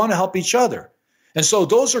 They want to help each other. And so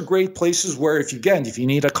those are great places where if you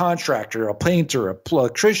need a contractor, a painter, an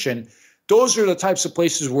electrician, those are the types of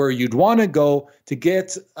places where you'd want to go to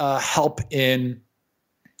get help in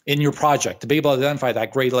your project, to be able to identify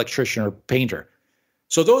that great electrician or painter.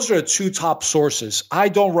 So those are the two top sources. I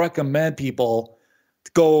don't recommend people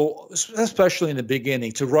go, especially in the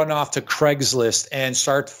beginning, to run off to Craigslist and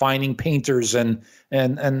start finding painters and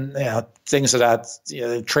things of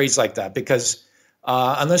that, trades like that, because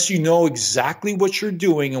unless you know exactly what you're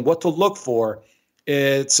doing and what to look for,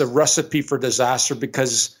 it's a recipe for disaster,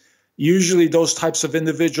 because usually those types of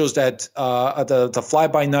individuals that the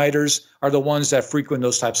fly-by-nighters are the ones that frequent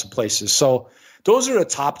those types of places. So those are the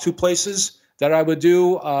top two places that I would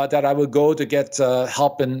do, that I would go to get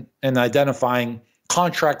help in identifying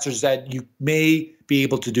contractors that you may be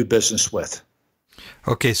able to do business with.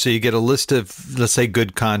 Okay, so you get a list of, let's say,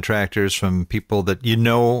 good contractors from people that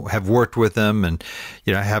have worked with them and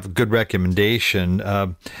have a good recommendation.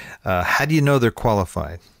 How do you know they're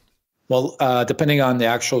qualified? Well, depending on the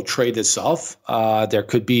actual trade itself, there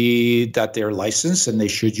could be that they're licensed and they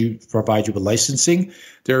should provide you with licensing.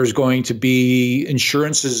 There's going to be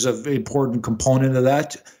insurance is an important component of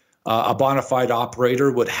that. A bona fide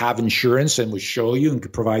operator would have insurance and would show you and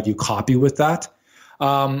could provide you a copy with that.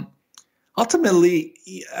 Ultimately,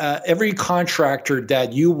 every contractor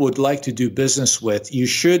that you would like to do business with,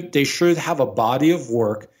 they should have a body of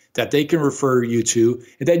work that they can refer you to,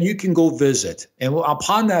 and then you can go visit. And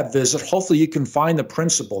upon that visit, hopefully you can find the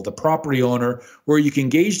principal, the property owner, where you can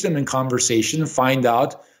engage them in conversation and find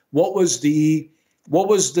out what was the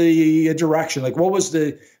interaction, like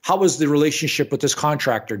how was the relationship with this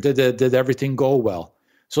contractor? Did everything go well?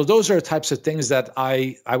 So those are the types of things that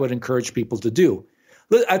I would encourage people to do.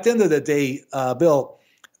 At the end of the day, Bill,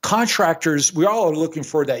 contractors, we all are looking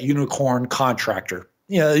for that unicorn contractor.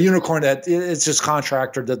 A unicorn that it's just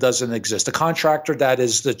contractor that doesn't exist. The contractor that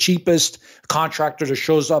is the cheapest, contractor that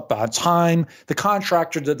shows up on time, the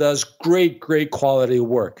contractor that does great quality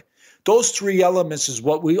work. Those three elements is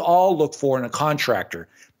what we all look for in a contractor.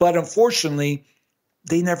 But unfortunately,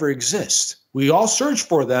 they never exist. We all search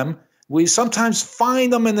for them. We sometimes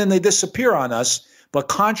find them and then they disappear on us.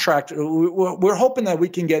 But we're hoping that we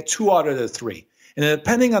can get 2 out of the 3. And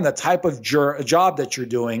depending on the type of job that you're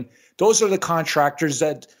doing, those are the contractors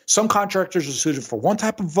that some contractors are suited for one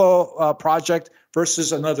type of project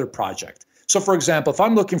versus another project. So, for example, if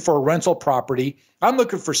I'm looking for a rental property, I'm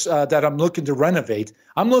looking to renovate.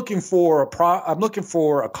 I'm looking for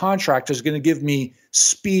a contractor who's going to give me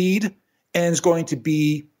speed and is going to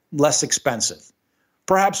be less expensive.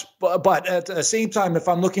 Perhaps, but at the same time, if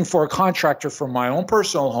I'm looking for a contractor for my own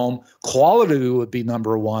personal home, quality would be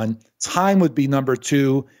number 1, time would be number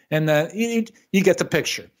 2, and then you get the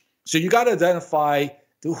picture. So you got to identify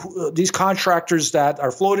these contractors that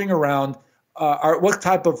are floating around. What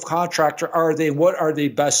type of contractor are they? What are they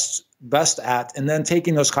best at? And then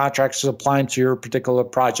taking those contractors, applying to your particular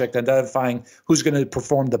project, identifying who's going to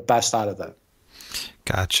perform the best out of that.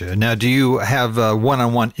 Gotcha. Now, do you have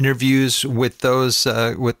one-on-one interviews with those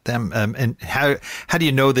with them? And how do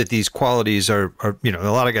you know that these qualities are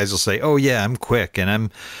a lot of guys will say, "Oh yeah, I'm quick and I'm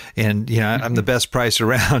the best price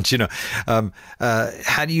around."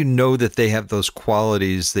 How do you know that they have those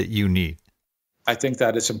qualities that you need? I think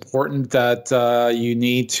that it's important that you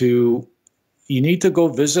need to go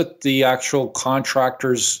visit the actual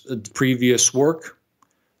contractor's previous work.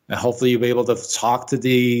 And hopefully you'll be able to talk to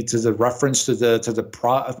the reference to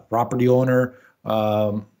the property owner,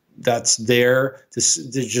 that's there to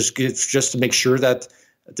just to make sure that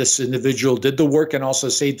this individual did the work, and also at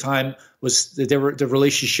the same time the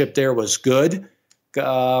relationship there was good.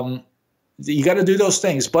 You got to do those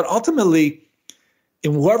things, but ultimately,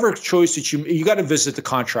 in whatever choice that you got to visit the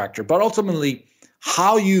contractor. But ultimately,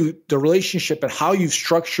 the relationship and how you've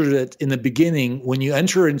structured it in the beginning, when you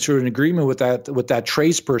enter into an agreement with that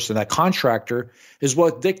tradesperson, that contractor, is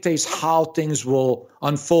what dictates how things will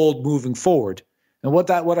unfold moving forward. And what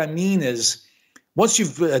I mean is, once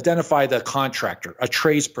you've identified a contractor, a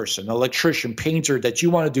tradesperson, an electrician, painter that you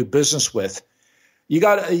want to do business with, you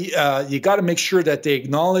got to make sure that they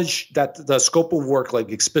acknowledge that the scope of work,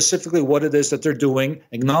 like specifically what it is that they're doing,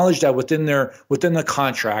 acknowledge that within the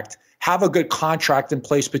contract, have a good contract in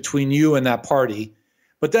place between you and that party,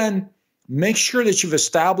 but then make sure that you've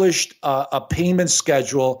established a payment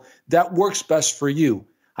schedule that works best for you.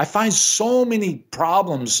 I find so many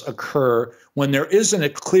problems occur when there isn't a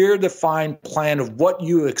clear, defined plan of what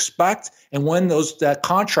you expect and when that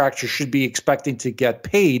contractor should be expecting to get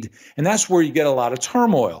paid. And that's where you get a lot of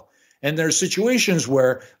turmoil. And there's situations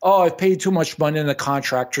where, I've paid too much money and the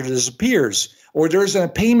contractor disappears. Or there's a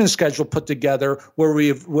payment schedule put together where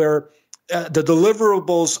the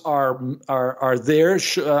deliverables are there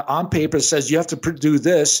on paper. It says you have to do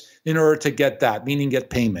this in order to get that, meaning get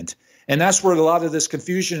payment. And that's where a lot of this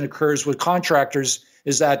confusion occurs with contractors,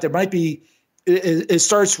 is that there might be, it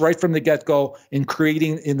starts right from the get-go in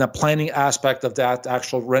the planning aspect of that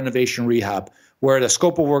actual renovation rehab, where the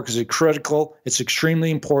scope of work is critical, it's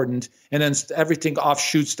extremely important, and then everything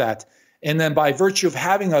offshoots that. And then by virtue of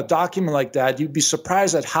having a document like that, you'd be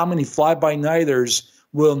surprised at how many fly-by-nighters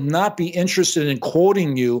will not be interested in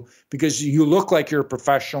quoting you because you look like you're a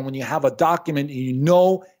professional when you have a document and you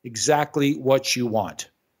know exactly what you want.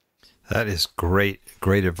 That is great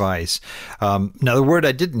advice. Now, the word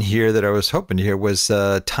I didn't hear that I was hoping to hear was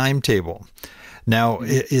timetable. Now,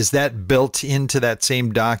 is that built into that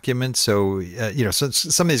same document? So, so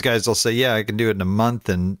some of these guys will say, yeah, I can do it in a month,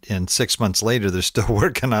 and 6 months later, they're still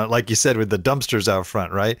working on it, like you said, with the dumpsters out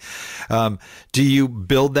front, right? Do you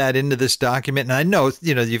build that into this document? And I know,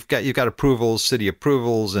 you've got approvals, city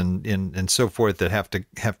approvals, and so forth that have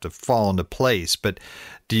to fall into place. But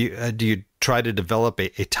do you try to develop a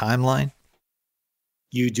timeline?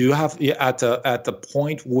 You do have, at the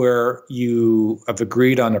point where you have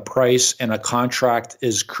agreed on a price and a contract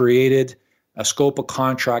is created, a scope of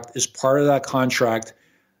contract is part of that contract.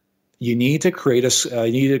 You need to create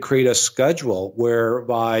a schedule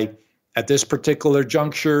whereby at this particular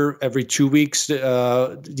juncture, every 2 weeks, this is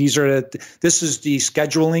the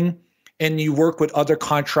scheduling, and you work with other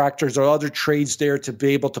contractors or other trades there to be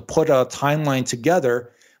able to put a timeline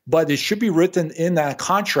together. But it should be written in that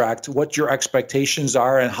contract what your expectations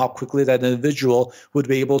are and how quickly that individual would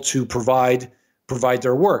be able to provide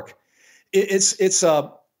their work. This is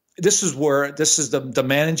the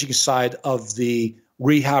managing side of the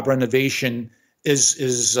rehab renovation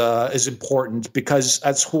is important, because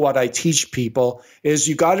that's what I teach people. Is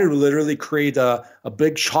you got to literally create a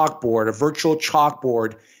big chalkboard, a virtual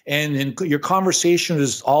chalkboard, and in your conversation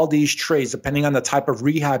with all these trades, depending on the type of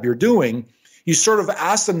rehab you're doing, you sort of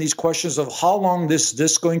ask them these questions of how long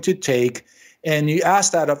this going to take, and you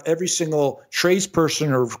ask that of every single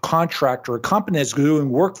tradesperson or contractor or company that's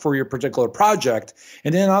doing work for your particular project.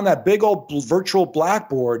 And then on that big old virtual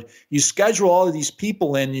blackboard, you schedule all of these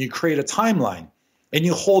people in, and you create a timeline, and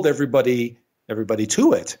you hold everybody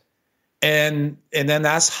to it. And then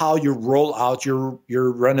that's how you roll out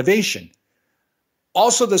your renovation.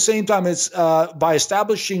 Also, at the same time, it's by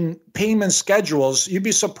establishing payment schedules, you'd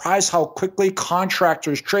be surprised how quickly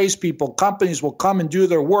contractors, tradespeople, companies will come and do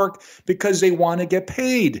their work because they want to get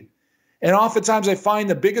paid. And oftentimes I find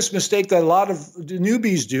the biggest mistake that a lot of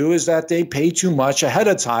newbies do is that they pay too much ahead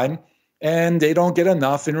of time and they don't get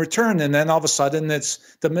enough in return. And then all of a sudden it's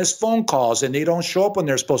the missed phone calls and they don't show up when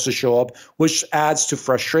they're supposed to show up, which adds to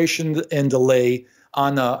frustration and delay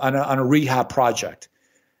on a rehab project.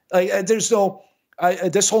 There's no...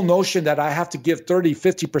 this whole notion that I have to give 30,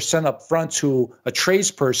 50% up front to a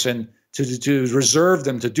tradesperson to reserve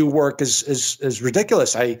them to do work is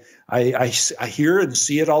ridiculous. I hear and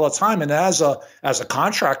see it all the time. And as a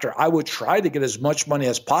contractor, I would try to get as much money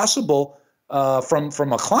as possible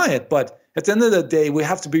from a client. But at the end of the day, we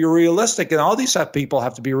have to be realistic, and all these people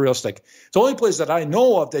have to be realistic. The only place that I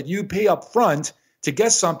know of that you pay up front to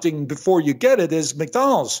get something before you get it is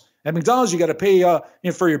McDonald's. At McDonald's, you got to pay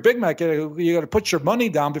for your Big Mac. You got to put your money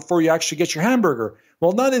down before you actually get your hamburger.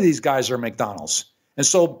 Well, none of these guys are McDonald's, and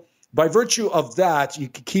so by virtue of that, you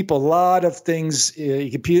can keep a lot of things.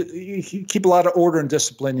 You keep a lot of order and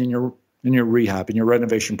discipline in your rehab, in your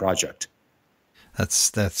renovation project.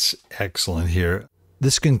 That's excellent here.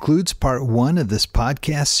 This concludes part 1 of this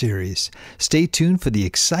podcast series. Stay tuned for the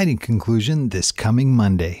exciting conclusion this coming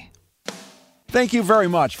Monday. Thank you very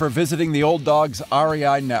much for visiting the Old Dogs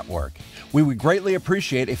REI Network. We would greatly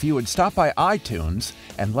appreciate if you would stop by iTunes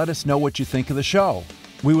and let us know what you think of the show.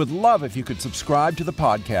 We would love if you could subscribe to the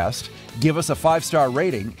podcast, give us a 5-star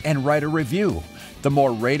rating, and write a review. The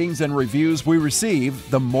more ratings and reviews we receive,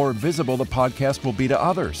 the more visible the podcast will be to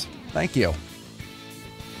others. Thank you.